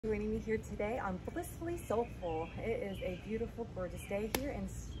Joining me here today on Blissfully Soulful. It is a beautiful, gorgeous day here and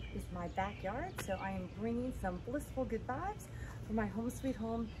this is my backyard. So I am bringing some blissful good vibes from my home sweet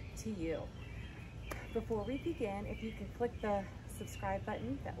home to you. Before we begin, if you could click the subscribe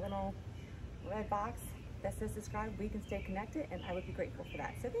button, that little red box that says subscribe, we can stay connected and I would be grateful for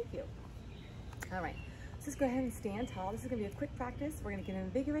that. So thank you. All right, so let's go ahead and stand tall. This is gonna be a quick practice. We're gonna get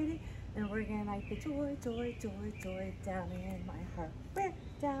invigorated and we're gonna ignite the joy, joy, joy, joy down in my heart. Where?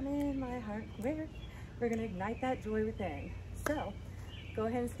 Down in my heart, where? We're gonna ignite that joy within. So go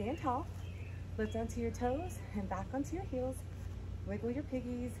ahead and stand tall. Lift onto your toes and back onto your heels. Wiggle your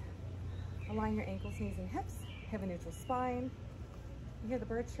piggies. Align your ankles, knees, and hips. Have a neutral spine. You hear the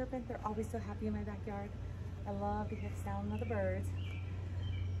birds chirping? They're always so happy in my backyard. I love to hear the sound of the birds.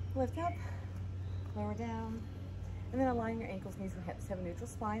 Lift up, lower down, and then align your ankles, knees, and hips. Have a neutral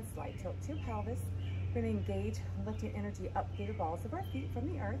spine, slight tilt to your pelvis. We're going to engage, lifting energy up through the balls of our feet from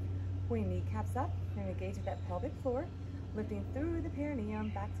the earth. Point kneecaps up. We're going to engage at that pelvic floor, lifting through the perineum,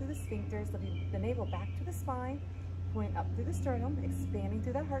 back through the sphincters, lifting the navel back to the spine, point up through the sternum, expanding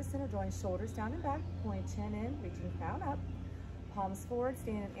through that heart center, drawing shoulders down and back, point chin in, reaching crown up, palms forward,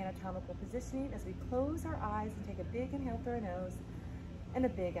 staying in anatomical positioning as we close our eyes and take a big inhale through our nose and a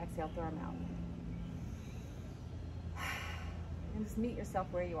big exhale through our mouth. And just meet yourself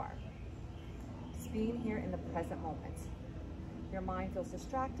where you are. Just being here in the present moment. Your mind feels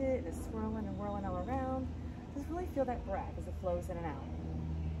distracted, it is swirling and whirling all around. Just really feel that breath as it flows in and out.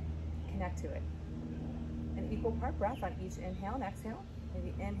 Connect to it. An equal part breath on each inhale and exhale.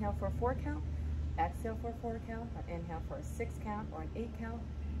 Maybe inhale for a 4 count, exhale for a 4 count, or inhale for a 6 count or an 8 count,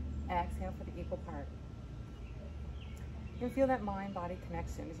 exhale for the equal part. And feel that mind-body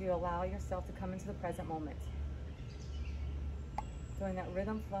connection as you allow yourself to come into the present moment. Feeling that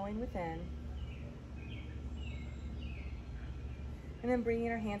rhythm flowing within. And then bringing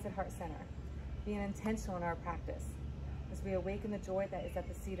our hands at heart center. Being intentional in our practice. As we awaken the joy that is at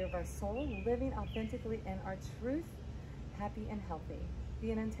the seat of our soul, living authentically in our truth, happy and healthy.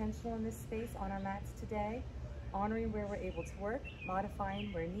 Being intentional in this space on our mats today, honoring where we're able to work,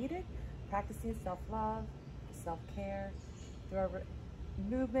 modifying where needed, practicing self-love, self-care, through our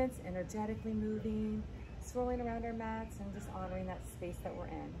movements, energetically moving, swirling around our mats, and just honoring that space that we're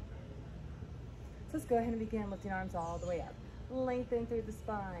in. So let's go ahead and begin lifting arms all the way up. Lengthen through the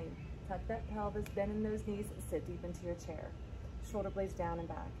spine. Tuck that pelvis, bend in those knees, sit deep into your chair. Shoulder blades down and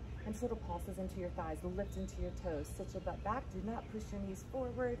back. And shoulder pulses into your thighs, lift into your toes. Sit your butt back, do not push your knees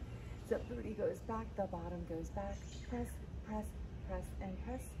forward. The booty goes back, the bottom goes back. Press, press, press, and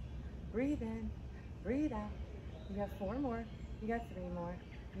press. Breathe in, breathe out. You got 4 more, you got 3 more,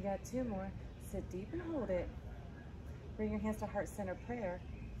 you got 2 more. Sit deep and hold it. Bring your hands to heart center prayer.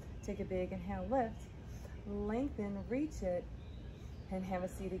 Take a big inhale, lift. Lengthen, reach it, and have a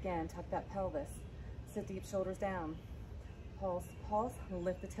seat again. Tuck that pelvis. Sit deep, shoulders down. Pulse, pulse,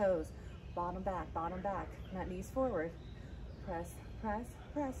 lift the toes. Bottom back, not knees forward. Press, press,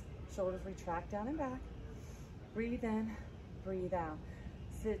 press. Shoulders retract down and back. Breathe in, breathe out.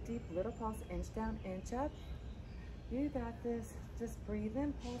 Sit deep, little pulse, inch down, inch up. You got this. Just breathe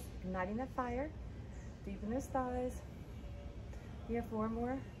in, pulse, igniting that fire. Deepen those thighs. You have 4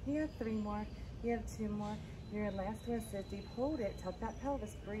 more, you have 3 more, you have 2 more. Your last one, sit deep, hold it, tuck that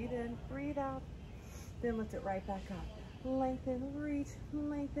pelvis, breathe in, breathe out. Then lift it right back up. Lengthen, reach,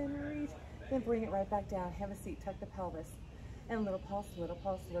 then bring it right back down. Have a seat, tuck the pelvis. And little pulse, little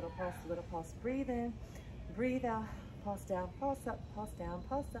pulse, little pulse, little pulse. Breathe in, breathe out, pulse down, pulse up, pulse down,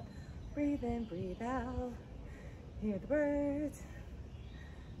 pulse up. Breathe in, breathe out. Hear the birds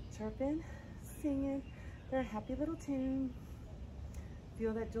chirping, singing their happy little tune.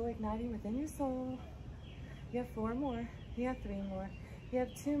 Feel that joy igniting within your soul. You have 4 more, you have 3 more, you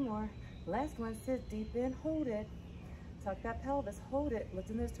have 2 more. Last one, sit deep in, hold it. Tuck that pelvis, hold it. Lift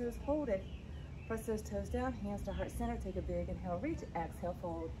in those toes, hold it. Press those toes down, hands to heart center. Take a big inhale, reach, exhale,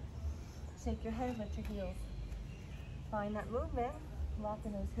 fold. Shake your head, lift your heels. Find that movement, lock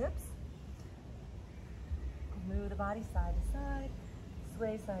in those hips. Move the body side to side,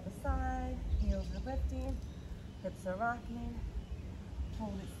 sway side to side. Heels are lifting, hips are rocking.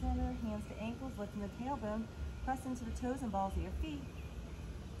 Hold it center, hands to ankles, lifting the tailbone. Press into the toes and balls of your feet.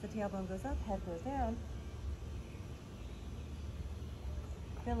 The tailbone goes up, head goes down.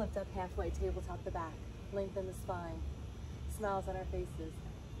 Then lift up halfway, tabletop the back. Lengthen the spine. Smiles on our faces.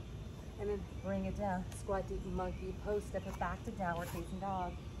 And then bring it down. Squat deep, monkey pose. Step it back to downward facing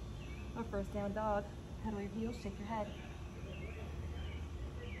dog. Our first down dog. Pedal your heels, shake your head.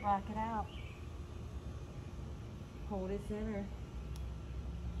 Rock it out. Hold it center.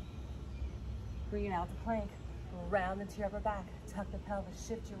 Bring it out to plank. Round into your upper back. tuck the pelvis,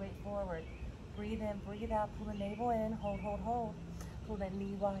 shift your weight forward. Breathe in, breathe out, pull the navel in, hold, hold, hold. Pull that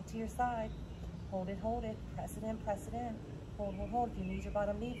knee wide to your side. Hold it, press it in, press it in. Hold, hold, hold. If you need your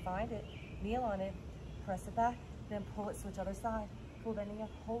bottom knee, find it, kneel on it, press it back, then pull it, switch other side. Pull that knee up,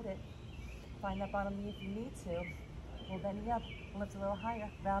 hold it. Find that bottom knee if you need to. Pull that knee up, lift a little higher,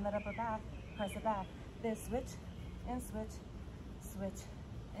 round that upper back, press it back. Then switch and switch, switch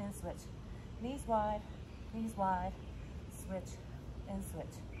and switch. Knees wide, switch and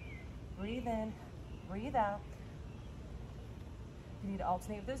switch. Breathe in, breathe out. You need to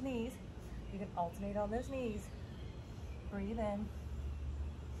alternate with those knees. You can alternate on those knees. Breathe in.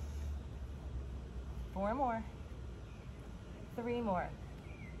 4 more. 3 more.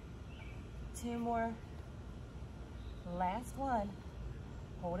 2 more. Last one.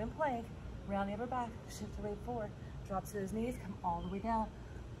 Hold in plank. Round the upper back. Shift your weight forward. Drop to those knees. Come all the way down.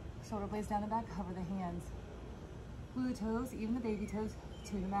 Shoulder blades down and back. Cover the hands. Glue the toes, even the baby toes,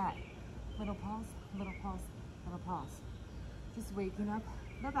 to the mat. Little pause, little pause, little pause. Just waking up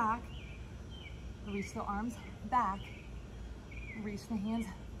the back. Reach the arms back. Reach the hands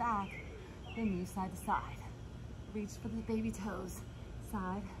back. Then move side to side. Reach for the baby toes.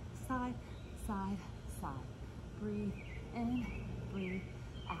 Side, side, side, side. Breathe in, breathe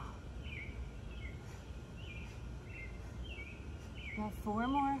out. Got 4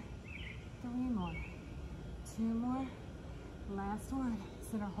 more, 3 more, 2 more, last one.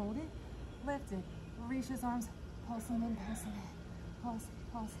 Center, hold it, lift it, reach those arms, pulsing in, pulsing in. Pulse,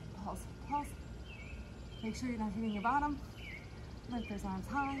 pulse, pulse, pulse. Make sure you're not hitting your bottom. Lift those arms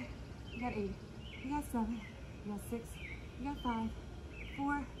high. You got 8, you got 7, you got 6, you got 5,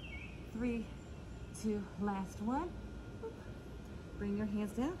 4, 3, 2, last one. Bring your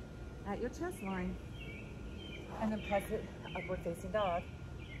hands down at your chest line. And then press it, upward facing dog.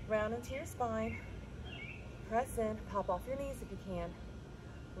 Round into your spine. Press in, pop off your knees if you can.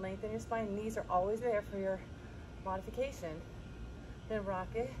 Lengthen your spine, knees are always there for your modification. Then rock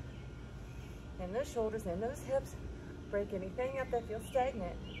it, in those shoulders, in those hips. Break anything up that feels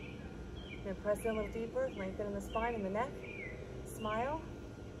stagnant. Then press in a little deeper, lengthen in the spine and the neck. Smile.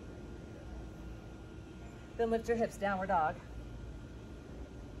 Then lift your hips, downward dog.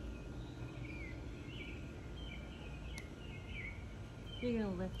 You're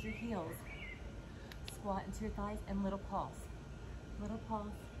gonna lift your heels. Squat into your thighs and little pulse. Little pulse,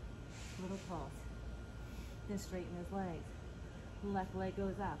 little pulse. Then straighten those legs. Left leg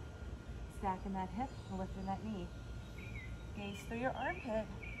goes up. Stacking that hip, lifting that knee. Gaze through your armpit.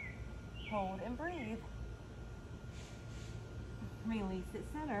 Hold and breathe. Release it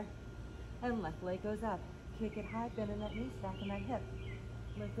center. And left leg goes up. Kick it high, bending that knee, stacking that hip.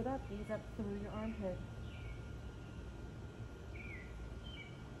 Lift it up, gaze up through your armpit.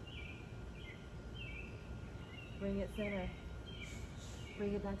 Bring it center.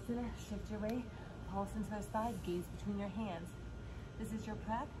 Bring it back center. Shift your weight. Pulse into those thighs. Gaze between your hands. This is your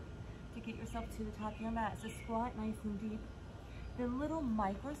prep to get yourself to the top of your mat. So squat nice and deep. Then little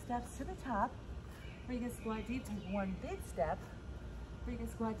micro steps to the top. Where you can squat deep, take one big step. Where you can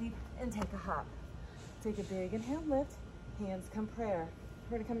squat deep and take a hop. Take a big inhale, lift. Hands come prayer.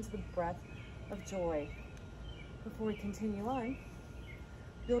 We're gonna come into the breath of joy. Before we continue on,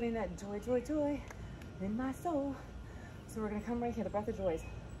 building that joy, joy, joy in my soul. So we're gonna come right here, the breath of joys. So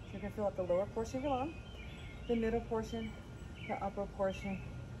you're gonna fill up the lower portion of your lung, the middle portion, the upper portion.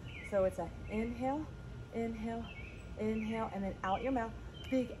 So it's a inhale, inhale, inhale, and then out your mouth,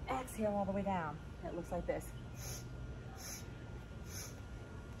 big exhale all the way down. It looks like this.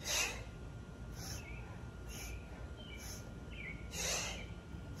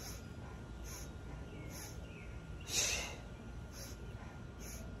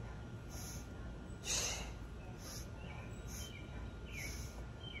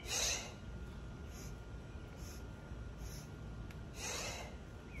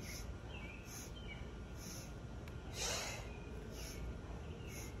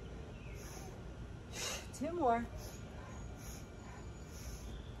 Two more.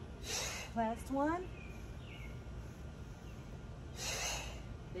 Last one.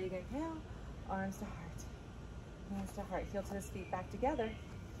 Big inhale, arms to heart. Hands to heart. Heel to his feet back together.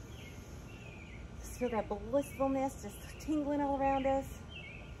 Just feel that blissfulness just tingling all around us.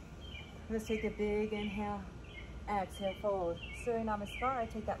 Let's take a big inhale. Exhale, fold. Surya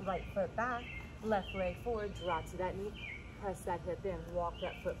Namaskar. Take that right foot back. Left leg forward. Drop to that knee. Press that hip in. Walk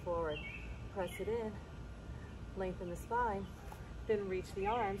that foot forward. Press it in. Lengthen the spine, then reach the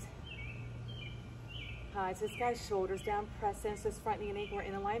arms. High to the sky, shoulders down, press in, so this front knee and ankle are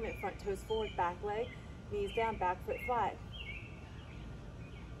in alignment, front toes forward, back leg, knees down, back foot flat.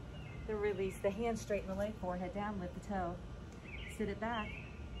 Then release the hands, straighten the leg, forehead down, lift the toe. sit it back.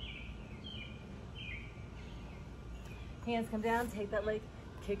 Hands come down, take that leg,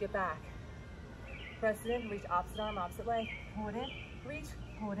 kick it back. Press it in, reach opposite arm, opposite leg. Pull it in, reach,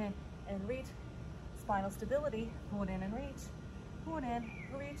 pull it in, and reach. Spinal stability, pull it in and reach. Pull it in,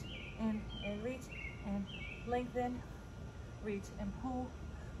 reach, in, and reach, and lengthen, reach, and pull.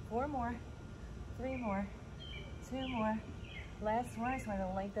 4 more, 3 more, 2 more. Last one, so I'm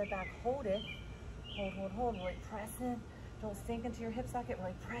gonna lengthen that back, hold it. Hold, hold, hold, really press in. Don't sink into your hip socket,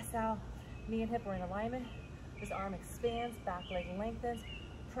 really press out. Knee and hip are in alignment. This arm expands, back leg lengthens.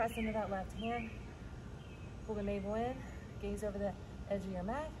 Press into that left hand. Pull the navel in, gaze over the edge of your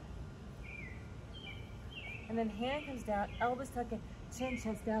mat. And then hand comes down, elbows tuck in, chin,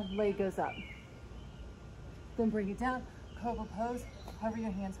 chest down, leg goes up. Then bring it down, cobra pose, hover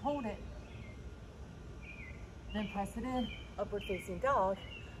your hands, hold it. Then press it in, upward facing dog,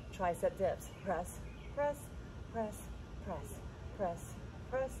 tricep dips. Press, press, press, press, press,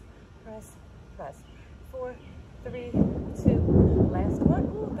 press, press, press. 4, 3, 2, last one.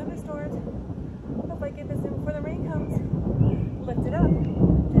 Ooh, thunderstorms. Hope I get this in before the rain comes. Lift it up,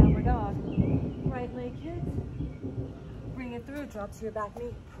 downward dog. Right leg hits. Bring it through, drop to your back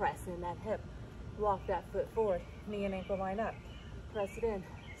knee. Press in that hip. Walk that foot forward. Knee and ankle line up. Press it in.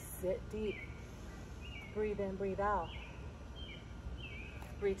 Sit deep. Breathe in, breathe out.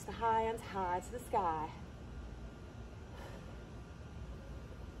 Reach the hands high to the sky.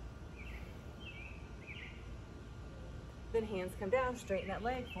 Then hands come down, straighten that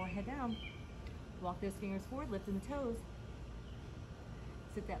leg, forehead down. Walk those fingers forward, lifting the toes.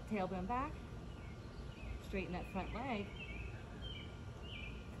 Sit that tailbone back. Straighten that front leg.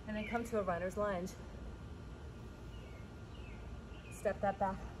 And then come to a runner's lunge. Step that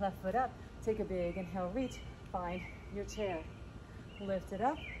back left foot up. Take a big inhale, reach, find your chair. Lift it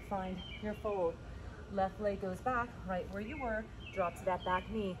up, find your fold. Left leg goes back, right where you were. Drop to that back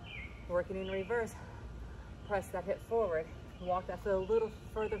knee. Working in reverse. Press that hip forward. Walk that foot a little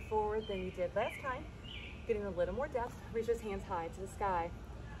further forward than you did last time. Getting a little more depth. Reach those hands high to the sky.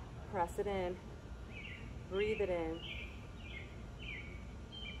 Press it in. Breathe it in.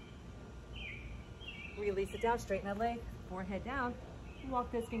 Release it down, straighten that leg, forehead down.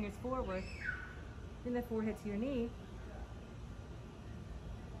 Walk those fingers forward. Bring the forehead to your knee.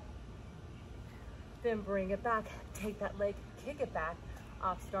 Then bring it back. Take that leg, kick it back.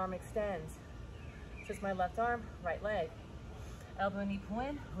 Opposite arm extends. Just my left arm, right leg. Elbow, knee, pull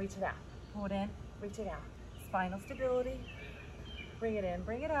in, reach it out. Pull it in, reach it out. Spinal stability. Bring it in,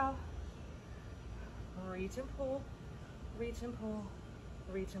 bring it out. Reach and pull, reach and pull,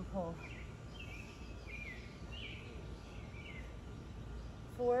 reach and pull.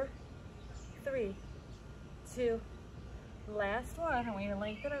 4, 3, 2, last one. I want you to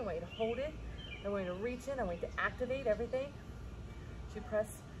lengthen, I want you to hold it. I want you to reach in, I want you to activate everything. You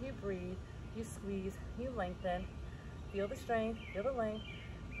press, you breathe, you squeeze, you lengthen. Feel the strength, feel the length,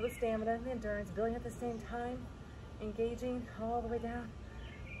 feel the stamina and the endurance, building at the same time, engaging all the way down.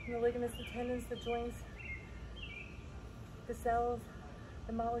 The ligaments, the tendons, the joints, the cells,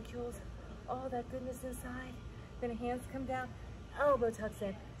 the molecules, all that goodness inside. Then hands come down, elbow tucks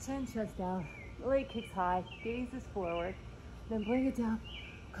in, chin chest down, leg kicks high, gaze is forward. Then bring it down,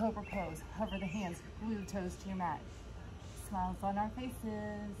 cobra pose. Hover the hands, glue the toes to your mat. Smiles on our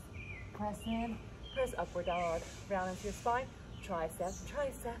faces. Press in, press upward dog. Round into your spine, tricep,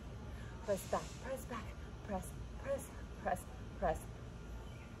 tricep. Press back, press back, press, press, press, press.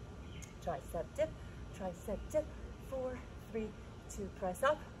 Tricep dip, tricep dip. 4, 3, 2, press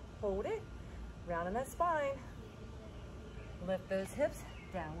up, hold it. Round in that spine. Lift those hips,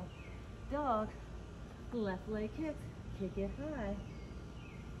 downward dog. Left leg kicks, kick it high.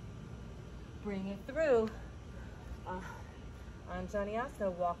 Bring it through.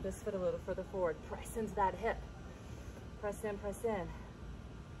 Anjaneyasana, walk this foot a little further forward. Press into that hip. Press in, press in.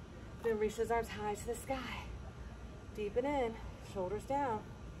 Then reach those arms high to the sky. Deepen in, shoulders down.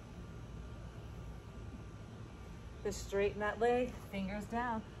 Then straighten that leg, fingers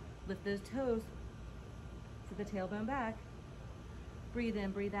down. Lift those toes to the tailbone back. Breathe in,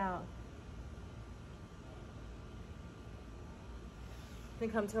 breathe out.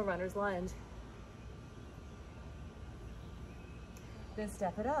 Then come to a runner's lunge. Then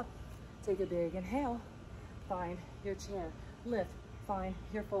step it up. Take a big inhale. Find your chair. Lift, find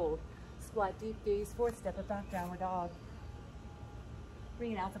your fold. Squat deep, gaze forward, step it back, downward dog.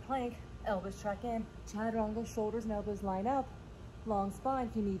 Bring it out to plank. Elbows track in. Chaturanga, shoulders and elbows line up. Long spine.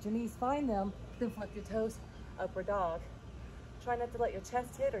 If you need your knees, find them. Then flip your toes. Upward dog. Try not to let your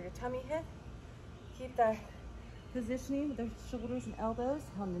chest hit or your tummy hit. Keep that positioning with the shoulders and elbows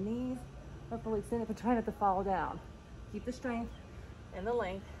on the knees. Or fully extended, but try not to fall down. Keep the strength. and the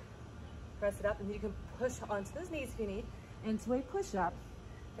length. Press it up, and you can push onto those knees if you need into a push-up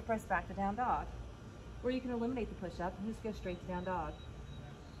to press back to down dog. Or you can eliminate the push-up and just go straight to down dog.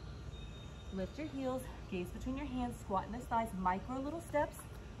 Lift your heels, gaze between your hands, squat in those thighs, micro little steps,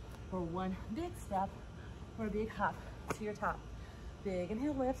 or one big step, or a big hop to your top. Big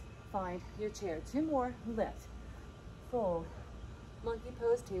inhale, lift, find your chair. 2 more, lift, fold, monkey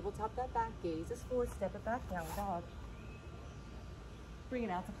pose, tabletop that back, gaze is forward, step it back, down dog. Bring it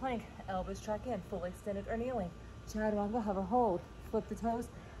out to plank, elbows track in, fully extended or kneeling. Chaturanga, hover, hold, flip the toes,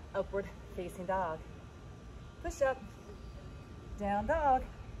 upward facing dog. Push up, down dog.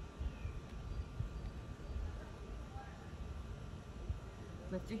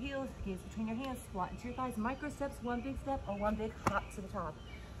 Lift your heels, gaze between your hands, squat into your thighs, micro steps, one big step or one big hop to the top.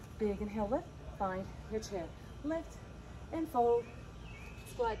 Big inhale, lift, find your chair. Lift and fold,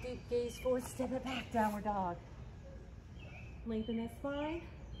 squat deep, gaze forward, step it back, downward dog. Lengthen that spine,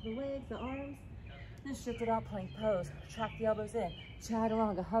 the legs, the arms, then shift it out, plank pose. Track the elbows in,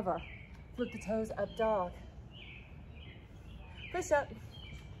 chaturanga, hover. Flip the toes, up dog. Push up,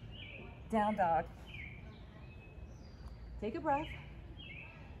 down dog. Take a breath,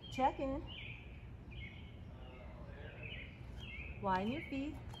 check in. Widen your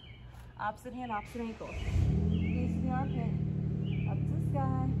feet, opposite hand, opposite ankle. Gaze to the armpit, up to the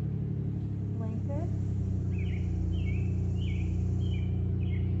sky, lengthen.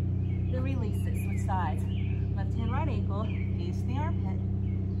 Then release it, switch sides. Left hand, right ankle, gaze to the armpit.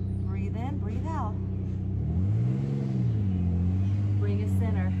 Breathe in, breathe out. Bring it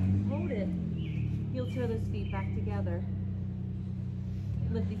center, hold it. Heel toe those feet back together.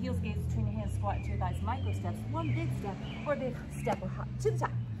 Lift the heels, gaze between your hands, squat into your thighs, micro steps, one big step or a big step or hop to the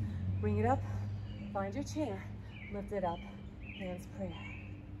top. Bring it up, find your chair, lift it up, hands prayer.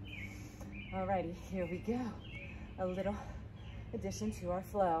 Alrighty, here we go. A little addition to our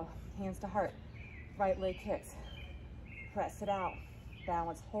flow. Hands to heart, right leg kicks. Press it out,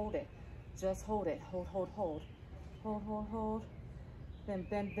 balance, hold it. Just hold it, hold, hold, hold. Hold, hold, hold. Then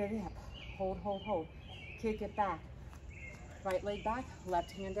bend the hip, hold, hold, hold. Kick it back. Right leg back,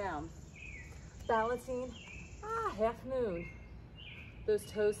 left hand down. Balancing, half moon. Those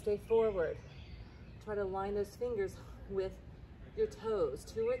toes stay forward. Try to line those fingers with your toes.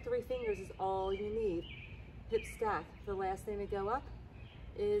 2 or 3 fingers is all you need. Hip stack. The last thing to go up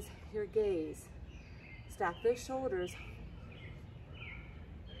is your gaze. Stack those shoulders.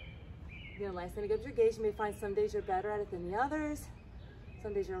 Again, last thing to go up is your gaze. You may find some days you're better at it than the others.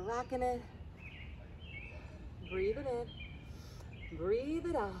 Some days you're rocking it. Breathe it in. Breathe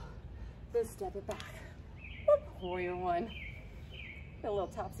it out. Then step it back. Whoop. Warrior 1. A little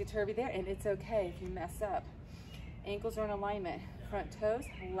topsy-turvy there, and it's okay if you mess up. Ankles are in alignment. Front toes,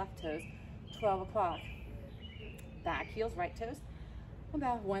 left toes, 12 o'clock. Back heels, right toes,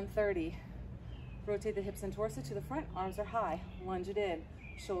 about 130. Rotate the hips and torso to the front, arms are high. Lunge it in,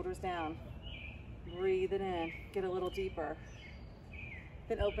 shoulders down. Breathe it in, get a little deeper.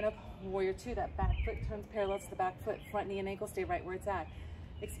 Then open up, warrior 2, that back foot turns parallel to the back foot. Front knee and ankle stay right where it's at.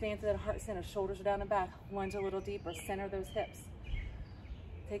 Expand to that heart center, shoulders are down and back. Lunge a little deeper, center those hips.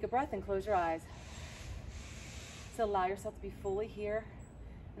 Take a breath and close your eyes. So allow yourself to be fully here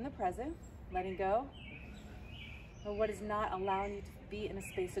in the present, letting go of what is not allowing you to be in a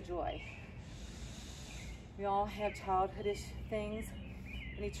space of joy. We all have childhoodish things,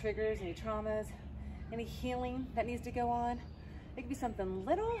 any triggers, any traumas, any healing that needs to go on. It could be something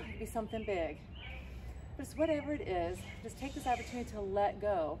little, it could be something big. But it's whatever it is, just take this opportunity to let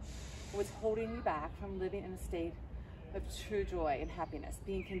go of what's holding you back from living in a state of true joy and happiness,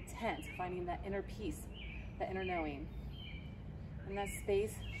 being content, finding that inner peace, that inner knowing. In that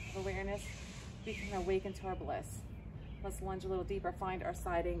space of awareness, we can awaken to our bliss. Let's lunge a little deeper, find our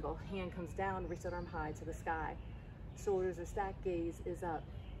side angle. Hand comes down, reach that arm high to the sky. Shoulders are stacked, gaze is up.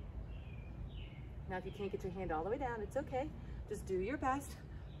 Now if you can't get your hand all the way down, it's okay. Just do your best.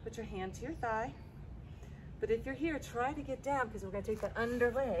 Put your hand to your thigh. But if you're here, try to get down because we're gonna take that under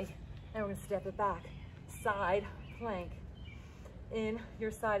leg and we're gonna step it back. Side plank. In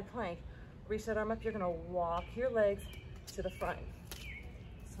your side plank. Reach that arm up, you're gonna walk your legs to the front.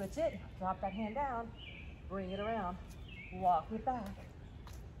 Switch it, drop that hand down, bring it around. Walk it back,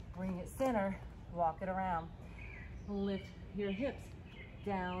 bring it center, walk it around. Lift your hips,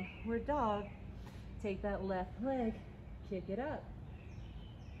 downward dog. Take that left leg, kick it up.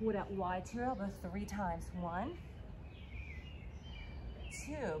 Wood out wide to your elbow 3 times. 1,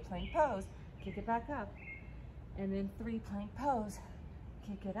 2, plank pose, kick it back up. And then 3, plank pose,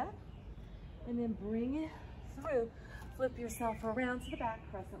 kick it up. And then bring it through. Flip yourself around to the back,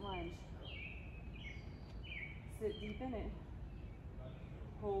 crescent lunge. Sit deep in it.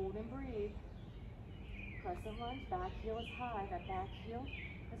 Hold and breathe. Crescent lunge, back heel is high. That back heel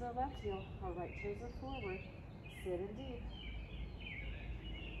is our left heel. Our right toes are forward. Sit in deep.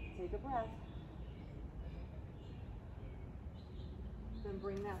 Take a breath. Then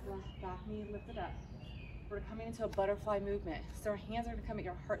bring that back knee lifted up. We're coming into a butterfly movement. So our hands are gonna come at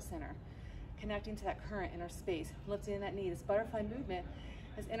your heart center, connecting to that current in our space, lifting that knee. This butterfly movement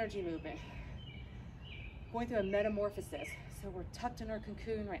is energy movement. Going through a metamorphosis. So we're tucked in our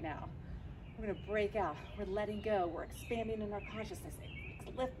cocoon right now. We're gonna break out. We're letting go. We're expanding in our consciousness.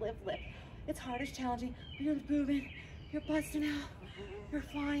 Lift, lift, lift. It's hard, it's challenging, but you're moving, you're busting out, you're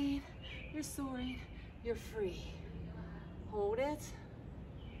flying, you're soaring, you're free. Hold it,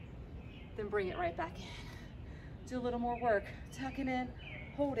 then bring it right back in. Do a little more work. Tuck it in,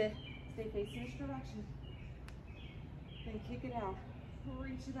 hold it, stay facing this direction. Then kick it out,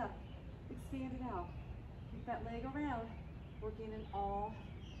 reach it up, expand it out. Keep that leg around, working in all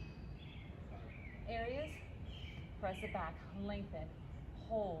areas. Press it back, lengthen,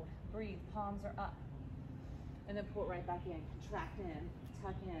 hold, breathe, palms are up. And then pull it right back in, contract in,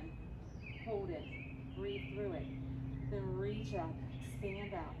 tuck in, hold it, breathe through it. Then reach up,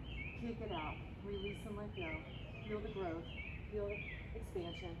 expand out, kick it out, release and let go. Feel the growth, feel the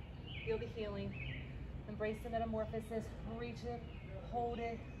expansion, feel the healing. Embrace the metamorphosis, reach it, hold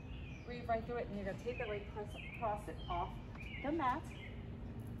it, breathe right through it. And you're gonna take that leg, cross it off the mat.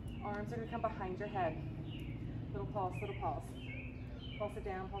 Arms are gonna come behind your head. Little pulse, little pulse. Pulse it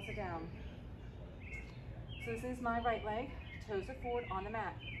down, pulse it down. So this is my right leg, toes are forward on the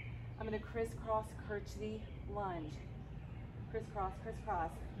mat. I'm gonna crisscross curtsy lunge. Crisscross,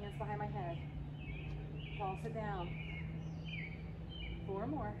 crisscross, hands behind my head. Pulse it down. 4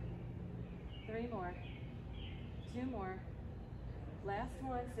 more, 3 more, 2 more. Last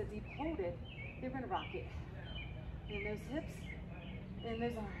one, so deep, hold it. You're gonna rock it. In those hips, in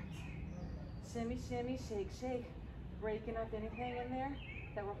those arms. Shimmy, shimmy, shake, shake. Breaking up anything in there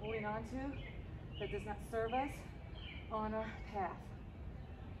that we're holding on to that does not serve us on our path.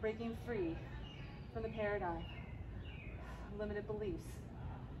 Breaking free from the paradigm, limited beliefs,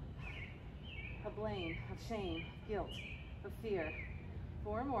 of blame, of shame, guilt, of fear.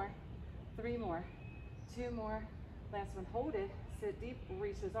 4 more, 3 more, 2 more. Last one, hold it, sit deep,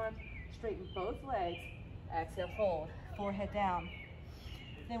 reach those arms, straighten both legs, exhale, fold, forehead down.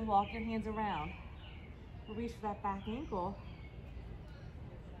 Then walk your hands around. Reach for that back ankle.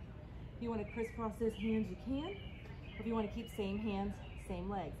 If you want to crisscross those hands, you can. Or if you want to keep same hands, same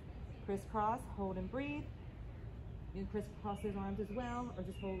legs. Crisscross, hold and breathe. You can crisscross those arms as well, or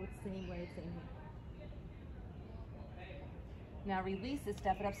just hold with the same leg, same hand. Now release it,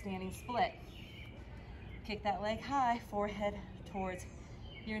 step it up, standing split. Kick that leg high, forehead towards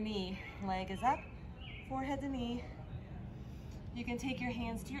your knee. Leg is up, forehead to knee. You can take your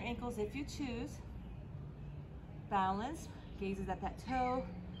hands to your ankles if you choose. Balance, gazes at that toe.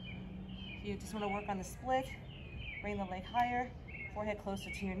 If you just want to work on the split, bring the leg higher, forehead closer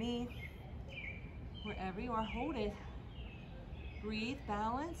to your knee. Wherever you are, hold it. Breathe,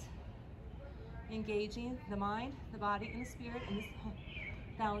 balance, engaging the mind, the body, and the spirit in this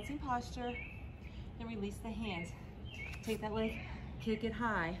balancing posture. Then release the hands. Take that leg, kick it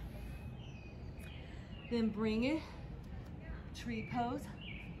high. Then bring it, tree pose,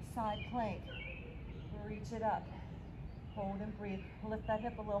 side plank. Reach it up. Hold and breathe. Lift that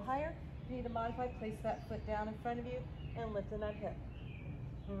hip a little higher. If you need to modify, place that foot down in front of you and lift in that hip.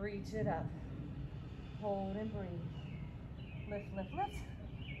 Reach it up. Hold and breathe. Lift, lift, lift.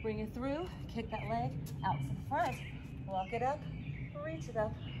 Bring it through. Kick that leg out to the front. Walk it up. Reach it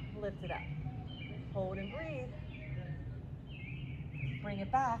up. Lift it up. Hold and breathe. Bring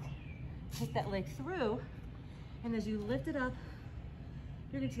it back. Kick that leg through. And as you lift it up,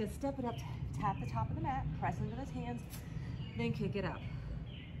 you're going to step it up, tap the top of the mat, press into those hands, then kick it up.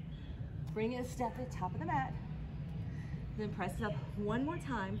 Bring it a step to the top of the mat, then press it up one more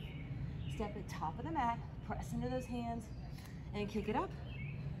time, step at the top of the mat, press into those hands, and kick it up.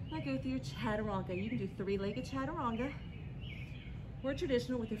 Now go through your chaturanga. You can do 3-legged chaturanga, or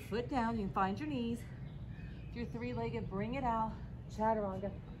traditional with your foot down. You can find your knees. If you're 3-legged, bring it out, chaturanga,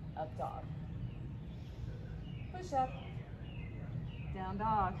 up dog. Push up. Down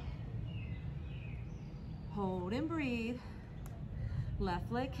dog. Hold and breathe. Left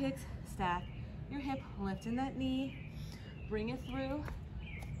leg kicks, stack your hip, lift in that knee, bring it through.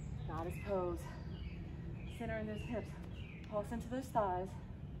 Goddess pose. Center in those hips, pulse into those thighs.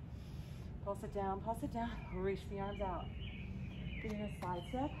 Pulse it down, reach the arms out. Then you're gonna side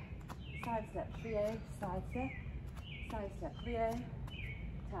step, plie, side step, plie.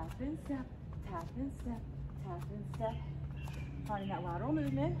 Tap in, step, tap in, step, tap in, step. Finding that lateral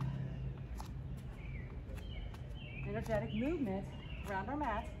movement, energetic movement around our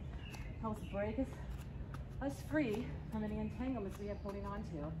mat helps break us free from any entanglements we have holding on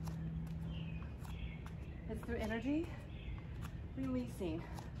to. It's through energy, releasing,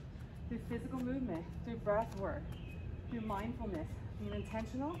 through physical movement, through breath work, through mindfulness, being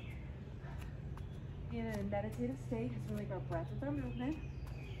intentional, being in a meditative state as we link our breath with our movement.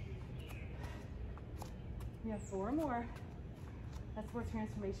 We have 4 more. That's where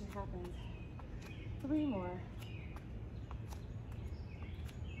transformation happens. 3 more.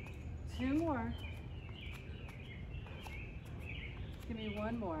 2 more. Give me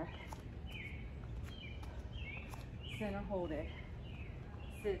 1 more. Center, hold it.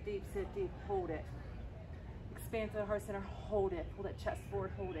 Sit deep, hold it. Expand to the heart center, hold it. Pull that chest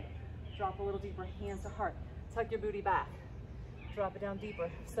forward, hold it. Drop a little deeper, hands to heart. Tuck your booty back. Drop it down deeper.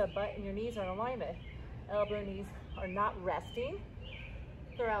 So butt and your knees are in alignment. Elbow and knees are not resting.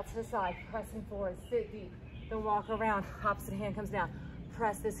 They're out to the side, pressing forward, sit deep. Then walk around, opposite hand comes down.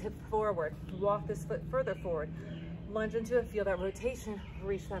 Press this hip forward. Walk this foot further forward. Lunge into it, feel that rotation.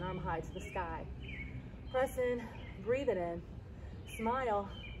 Reach that arm high to the sky. Press in, breathe it in. Smile.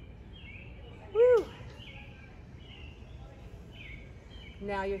 Woo!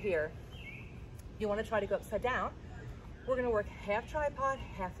 Now you're here. You want to try to go upside down. We're going to work half tripod,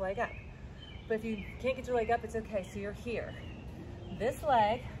 half leg up. But if you can't get your leg up, it's okay. So you're here. This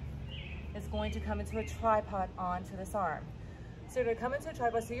leg is going to come into a tripod onto this arm. So you're going to come into a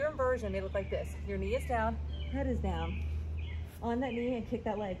tripod. So your inversion may look like this. Your knee is down, head is down. On that knee and kick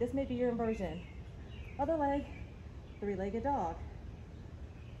that leg. This may be your inversion. Other leg, 3-legged dog.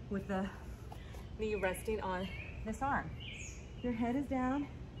 With the knee resting on this arm. Your head is down,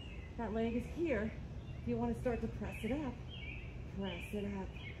 that leg is here. If you want to start to press it up, press it up.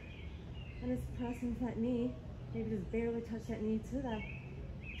 And just press into that knee, maybe just barely touch that knee to the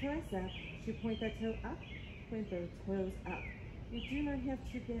tricep. You point that toe up, point those toes up. You do not have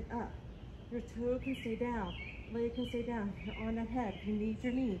to get up. Your toe can stay down, leg can stay down. You're on that head, you need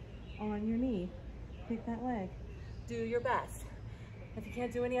your knee on your knee. Kick that leg. Do your best. If you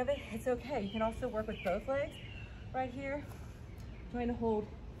can't do any of it, it's okay. You can also work with both legs right here. Trying to hold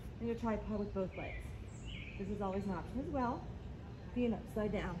in your tripod with both legs. This is always an option as well. Being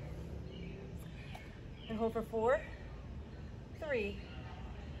upside down. And hold for 4, 3,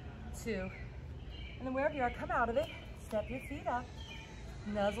 2, and then wherever you are, come out of it. Step your feet up.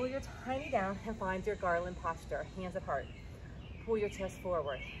 Nuzzle your tiny down and find your garland posture. Hands at heart. Pull your chest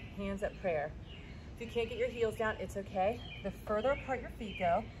forward. Hands at prayer. If you can't get your heels down, it's okay. The further apart your feet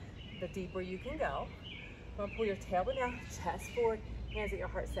go, the deeper you can go. You're gonna pull your tailbone down, chest forward, hands at your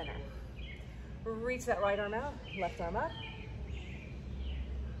heart center. Reach that right arm out, left arm up.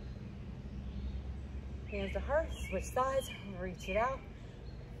 Hands to heart, switch sides, reach it out.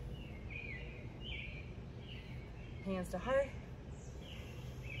 Hands to heart.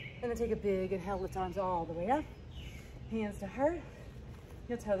 And then take a big inhale, lift arms all the way up. Hands to heart.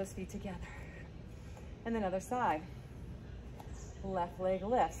 You'll toe those feet together. And then other side. Left leg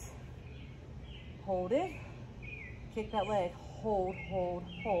lifts. Hold it. Kick that leg. Hold, hold,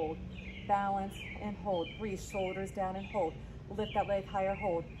 hold. Balance and hold. Breathe, shoulders down and hold. Lift that leg higher,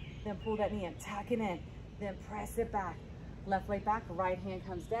 hold. Then pull that knee in, tuck it in. Then press it back. Left leg back, right hand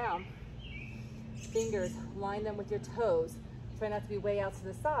comes down. Fingers, line them with your toes. Try not to be way out to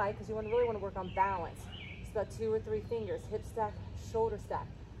the side because you really want to work on balance. It's about 2 or 3 fingers, hip stack, shoulder stack.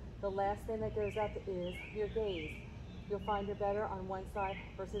 The last thing that goes up is your gaze. You'll find you're better on one side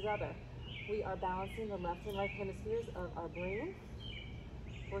versus other. We are balancing the left and right hemispheres of our brain,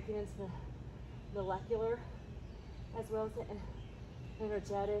 working into the molecular as well as the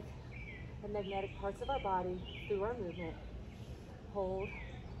energetic and magnetic parts of our body through our movement. Hold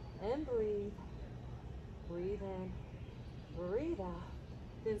and breathe. Breathe in, breathe out.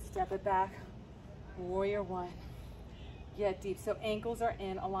 Then step it back. Warrior 1. Get deep. So ankles are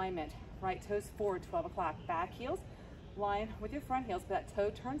in alignment. Right toes forward, 12 o'clock. Back heels line with your front heels, but that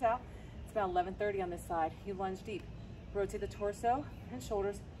toe turns out. It's about 11:30 on this side. You lunge deep. Rotate the torso and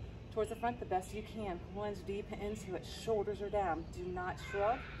shoulders towards the front the best you can. Lunge deep into it. Shoulders are down. Do not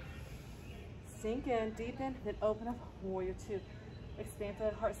shrug. Sink in, deepen, then open up. Warrior 2. Expand to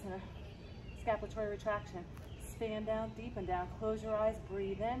the heart center. Scapulatory retraction. Stand down, deepen down. Close your eyes.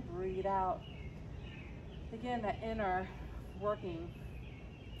 Breathe in, breathe out. Again, that inner working.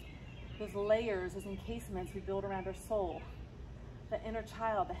 Those layers, those encasements we build around our soul. The inner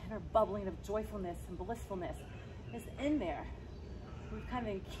child, the inner bubbling of joyfulness and blissfulness is in there. We've kind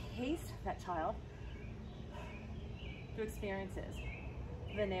of encased that child through experiences,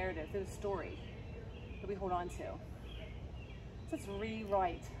 the narrative, through the story that we hold on to. Let's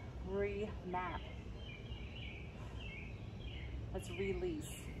rewrite, remap. Let's release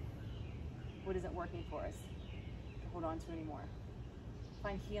what isn't working for us to hold on to anymore.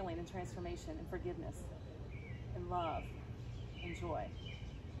 Find healing and transformation and forgiveness and love and joy.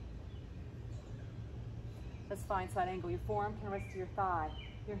 Let's find side angle. Your forearm can rest to your thigh.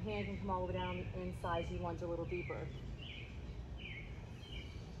 Your hand can come all the way down the inside as you lunge a little deeper.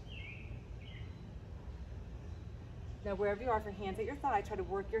 Now wherever you are, if your hand's at your thigh, try to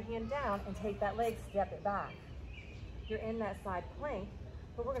work your hand down and take that leg, step it back. You're in that side plank,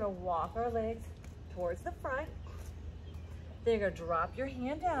 but we're gonna walk our legs towards the front. Then you're gonna drop your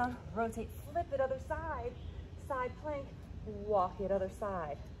hand down, rotate, flip it other side, side plank, walk it other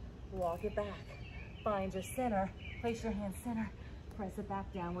side, walk it back. Find your center, place your hand center, press it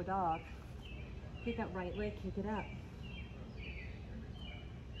back, downward dog. Take that right leg, kick it up.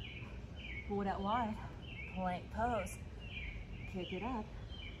 Pull it out wide, plank pose, kick it up.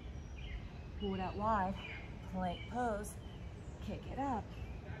 Pull it out wide, plank pose, kick it up.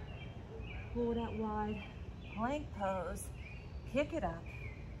 Pull it out wide, plank pose, kick it up.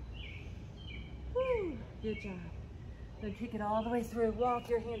 Woo, good job. Then kick it all the way through. Walk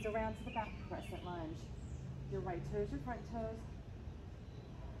your hands around to the back, crescent lunge. Your right toes, your front toes.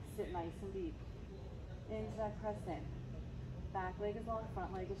 Sit nice and deep. Into that crescent. Back leg is long,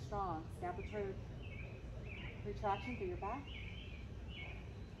 front leg is strong. Scap protrude. Retraction through your back.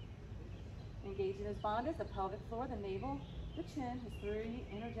 Engaging those bandhas, the pelvic floor, the navel, the chin, his 3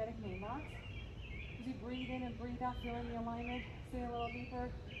 energetic main knots. As you breathe in and breathe out, feeling the alignment, stay a little deeper.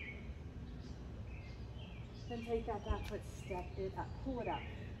 Then take that back foot, step it up, pull it up.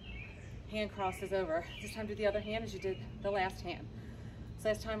 Hand crosses over. This time do the other hand as you did the last hand. So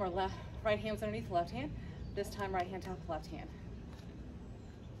last time our right hand was underneath the left hand. This time right hand top left hand.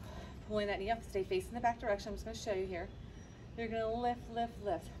 Pulling that knee up, stay facing the back direction. I'm just going to show you here. You're going to lift, lift,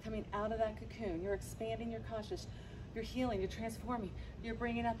 lift. Coming out of that cocoon. You're expanding your conscious. You're healing, you're transforming. You're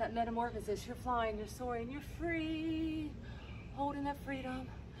bringing out that metamorphosis. You're flying, you're soaring, you're free. Holding that freedom.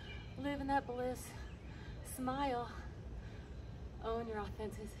 Living that bliss. Smile. Own your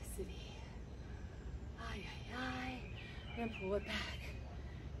authenticity. Ay, ay, ay. And pull it back.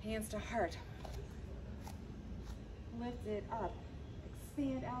 Hands to heart. Lift it up.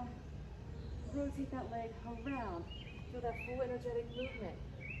 Expand out. Rotate that leg around. Feel that full energetic movement.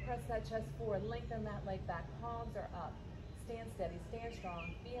 Press that chest forward. Lengthen that leg back. Palms are up. Stand steady. Stand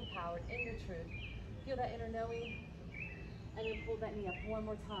strong. Be empowered in your truth. Feel that inner knowing. And then pull that knee up one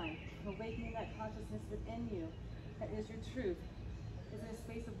more time. Awakening that consciousness within you that is your truth. Is in a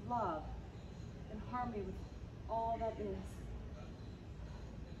space of love and harmony with all that is.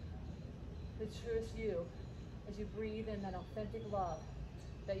 The truest you as you breathe in that authentic love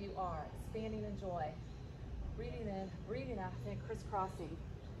that you are. Expanding in joy. Breathing in, breathing out, and crisscrossing.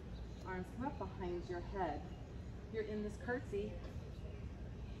 Arms come up behind your head. You're in this curtsy.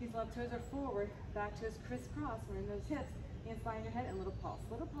 These left toes are forward, back toes crisscross. We're in those hips. Hands behind your head and little pulse.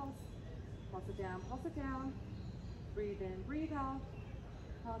 Little pulse. Pulse it down, pulse it down. Breathe in, breathe out.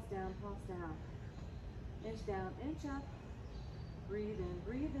 Pulse down, pulse down. Inch down, inch up. Breathe in,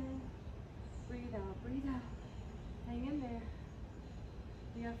 breathe in. Breathe out, breathe out. Hang in there.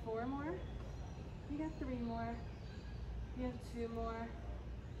 You got 4 more. You got 3 more. You have 2 more.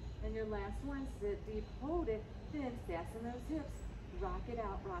 And your last one, sit deep, hold it, then fasten those hips. Rock it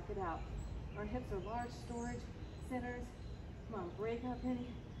out, rock it out. Our hips are large storage centers. Come on, break up any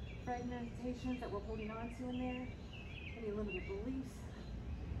fragmentations that we're holding on to in there. Any limited beliefs.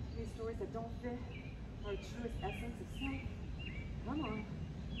 Any stories that don't fit our truest essence of self. Come on.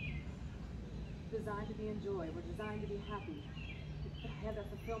 Designed to be in joy. We're designed to be happy. To have that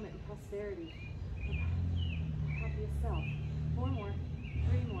fulfillment and prosperity. Happiest self. 4 more.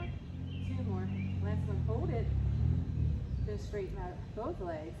 3 more. 2 more. Last one. Hold it. Then straighten out both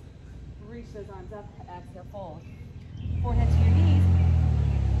legs. Reach those arms up. Exhale, fold. Forehead to your knees.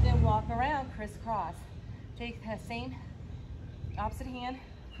 Then walk around, crisscross. Take that same opposite hand,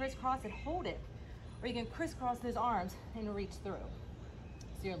 crisscross and hold it. Or you can crisscross those arms and reach through.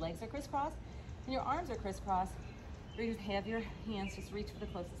 So your legs are crisscrossed and your arms are crisscrossed. Or you just have your hands just reach for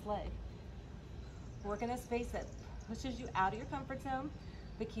the closest leg. Work in a space that pushes you out of your comfort zone,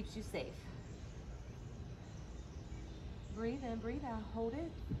 but keeps you safe. Breathe in, breathe out, hold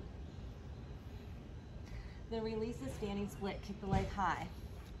it. Then release the standing split, kick the leg high.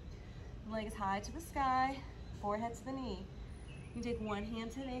 The leg is high to the sky, forehead to the knee. You take one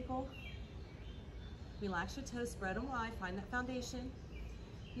hand to the ankle, relax your toes, spread them wide, find that foundation.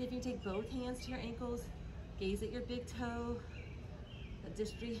 And if you take both hands to your ankles, gaze at your big toe, that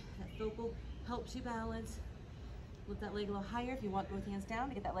distry, that focal helps you balance. Lift that leg a little higher if you want both hands down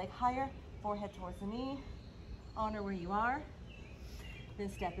to get that leg higher. Forehead towards the knee. Honor where you are.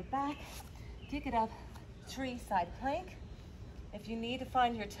 Then step it back. Kick it up. Tree side plank. If you need to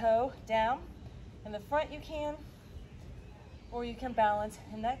find your toe down in the front, you can. Or you can balance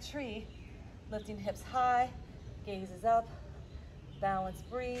in that tree, lifting hips high, gazes up, balance,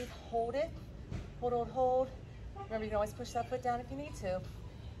 breathe, hold it, hold, hold, hold. Remember, you can always push that foot down if you need to.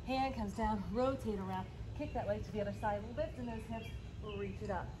 Hand comes down, rotate around, kick that leg to the other side, lift in those hips, reach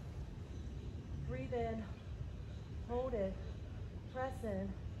it up. Breathe in, hold it, press in,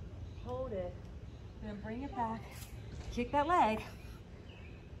 hold it, then bring it back, kick that leg,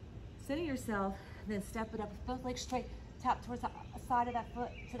 center yourself, then step it up with both legs straight, tap towards the side of that foot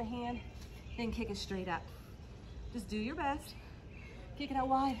to the hand, then kick it straight up. Just do your best. Kick it out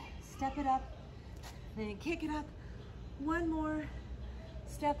wide, step it up, then kick it up. One more,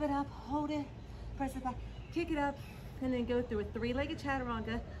 step it up, hold it, press it back, kick it up, and then go through a three-legged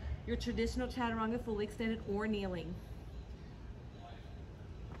chaturanga, your traditional chaturanga, fully extended or kneeling.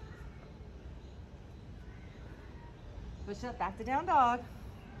 Push up, back to down dog.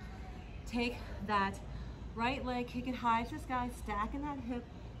 Take that right leg, kick it high to the sky, stacking that hip,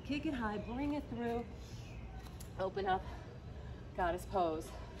 kick it high, bring it through, open up, goddess pose.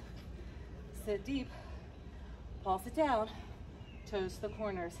 Sit deep, pulse it down, toes to the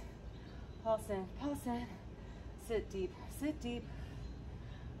corners. Pulse in, sit deep,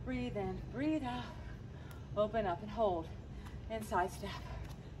 breathe in, breathe out, open up and hold, and side step,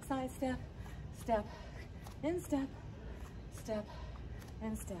 step, in step, step,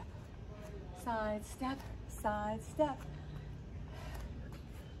 and step, side step,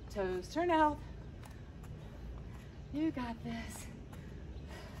 toes turn out, you got this.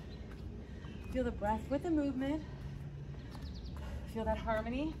 Feel the breath with the movement, feel that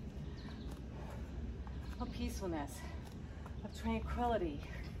harmony of peacefulness, of tranquility,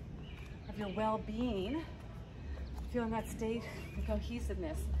 of your well-being, feeling that state of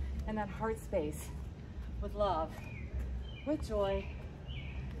cohesiveness and that heart space with love, with joy,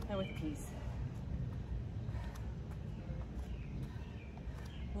 and with peace.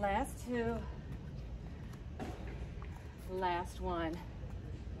 Last two, last one.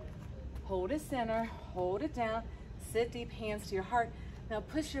 Hold it center, hold it down, sit deep, hands to your heart. Now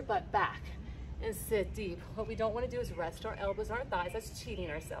push your butt back and sit deep. What we don't want to do is rest our elbows, our thighs. That's cheating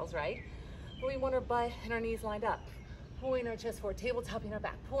ourselves, right? But we want our butt and our knees lined up. Pulling our chest forward, tabletopping our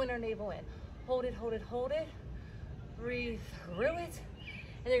back, pulling our navel in. Hold it, hold it, hold it. Breathe through it.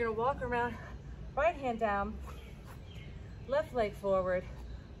 And you're gonna walk around, right hand down, left leg forward,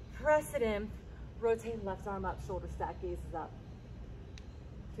 press it in, rotate left arm up, shoulder stack, gazes up.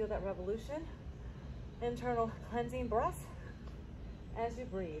 Feel that revolution, internal cleansing breath as you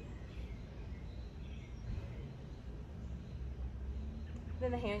breathe.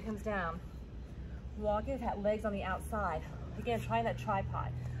 Then the hand comes down. Walk it, have legs on the outside. Again, trying that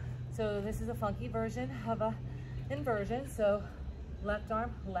tripod. So this is a funky version of a inversion. So left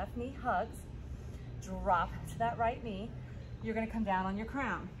arm, left knee hugs. Drop to that right knee. You're gonna come down on your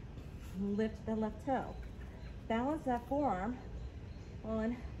crown. Lift the left toe. Balance that forearm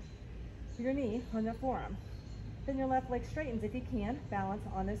on your knee, on the forearm. Then your left leg straightens if you can. Balance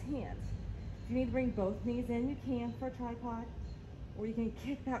on those hands. If you need to bring both knees in, you can for a tripod. Or you can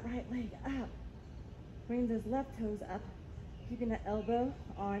kick that right leg up. Bring those left toes up, keeping the elbow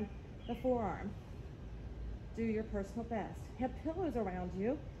on the forearm. Do your personal best. Have pillows around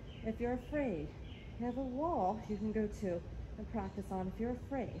you if you're afraid. Have a wall you can go to and practice on if you're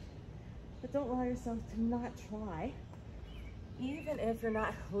afraid. But don't allow yourself to not try. Even if you're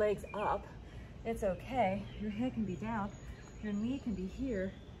not legs up, it's okay. Your head can be down, your knee can be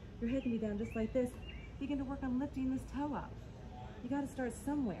here, your head can be down just like this. Begin to work on lifting this toe up. You gotta start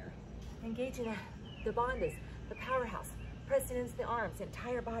somewhere. Engaging the bandhas, the powerhouse, pressing into the arms, the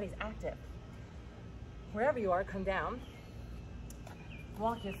entire body's active. Wherever you are, come down.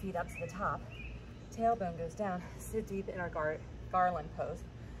 Walk your feet up to the top. Tailbone goes down. Sit deep in our garland pose.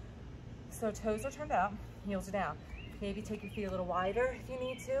 So toes are turned out, heels are down. Maybe take your feet a little wider if you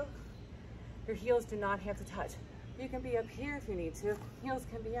need to. Your heels do not have to touch. You can be up here if you need to. Heels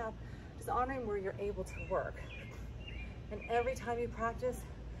can be up. Just honoring where you're able to work. And every time you practice,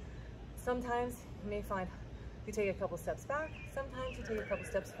 sometimes you may find you take a couple steps back, sometimes you take a couple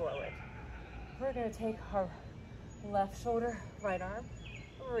steps forward. We're gonna take our left shoulder, right arm,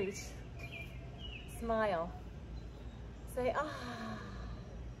 reach, smile, say ah.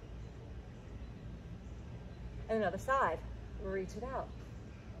 And another side, reach it out.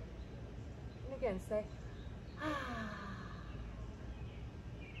 And again, say ah.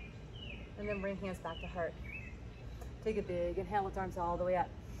 And then bring hands back to heart. Take a big inhale, lift arms all the way up.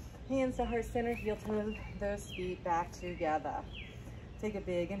 Hands to heart center, heel to those feet back together. Take a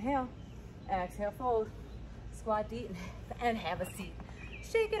big inhale. Exhale, fold. Squat deep and have a seat.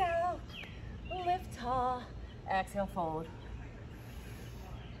 Shake it out. Lift tall. Exhale, fold.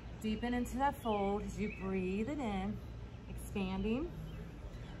 Deepen into that fold as you breathe it in. Expanding.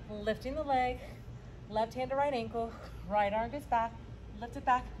 Lifting the leg. Left hand to right ankle. Right arm goes back. Lift it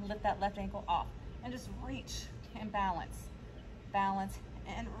back. Lift that left ankle off. And just reach and balance. Balance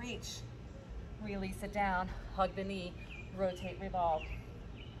and reach. Release it down. Hug the knee. Rotate, revolve.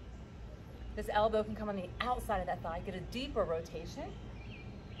 This elbow can come on the outside of that thigh. Get a deeper rotation.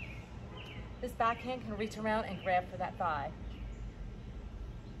 This backhand can reach around and grab for that thigh.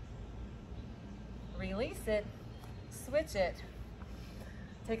 Release it. Switch it.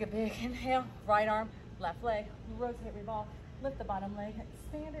 Take a big inhale. Right arm, left leg. Rotate, revolve. Lift the bottom leg.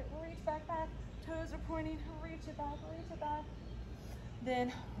 Expand it. Reach back, back. Toes are pointing. Reach it back, reach it back.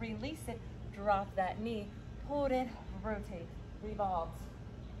 Then release it. Drop that knee. Pull it in. Rotate. Revolve.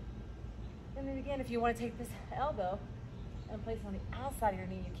 And then again, if you want to take this elbow and place it on the outside of your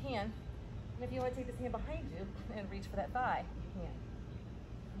knee, you can. And if you want to take this hand behind you and reach for that thigh, you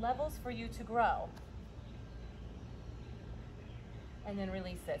can. Levels for you to grow. And then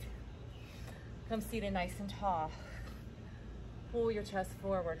release it. Come seated nice and tall. Pull your chest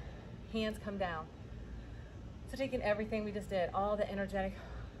forward. Hands come down. So taking everything we just did, all the energetic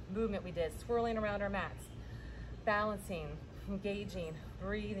movement we did, swirling around our mats, balancing, engaging,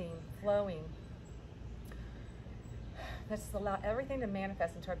 breathing, flowing. Let's just allow everything to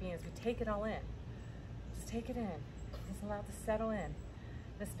manifest into our being as we take it all in. Just take it in. Just allow it to settle in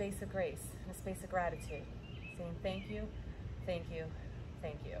a space of grace, in a space of gratitude. Saying thank you, thank you,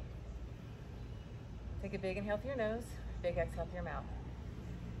 thank you. Take a big inhale through your nose, big exhale through your mouth.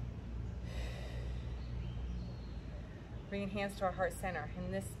 Bringing hands to our heart center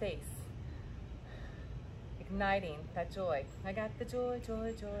in this space. Igniting that joy. I got the joy,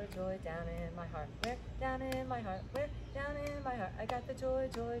 joy, joy, joy down in my heart. Where? Down in my heart. Where? Down in my heart. I got the joy,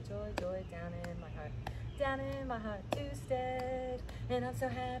 joy, joy, joy down in my heart. Down in my heart, stead. And I'm so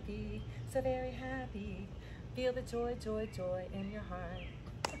happy, so very happy. Feel the joy, joy, joy in your heart.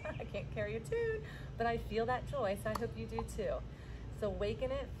 I can't carry a tune, but I feel that joy, so I hope you do too. So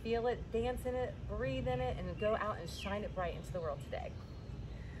awaken it, feel it, dance in it, breathe in it, and go out and shine it bright into the world today.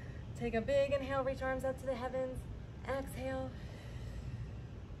 Take a big inhale, reach arms up to the heavens. Exhale.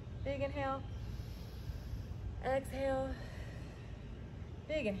 Big inhale. Exhale.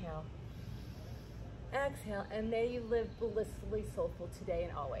 Big inhale. Exhale. And may you live blissfully soulful today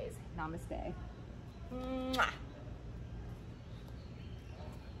and always. Namaste. Mwah.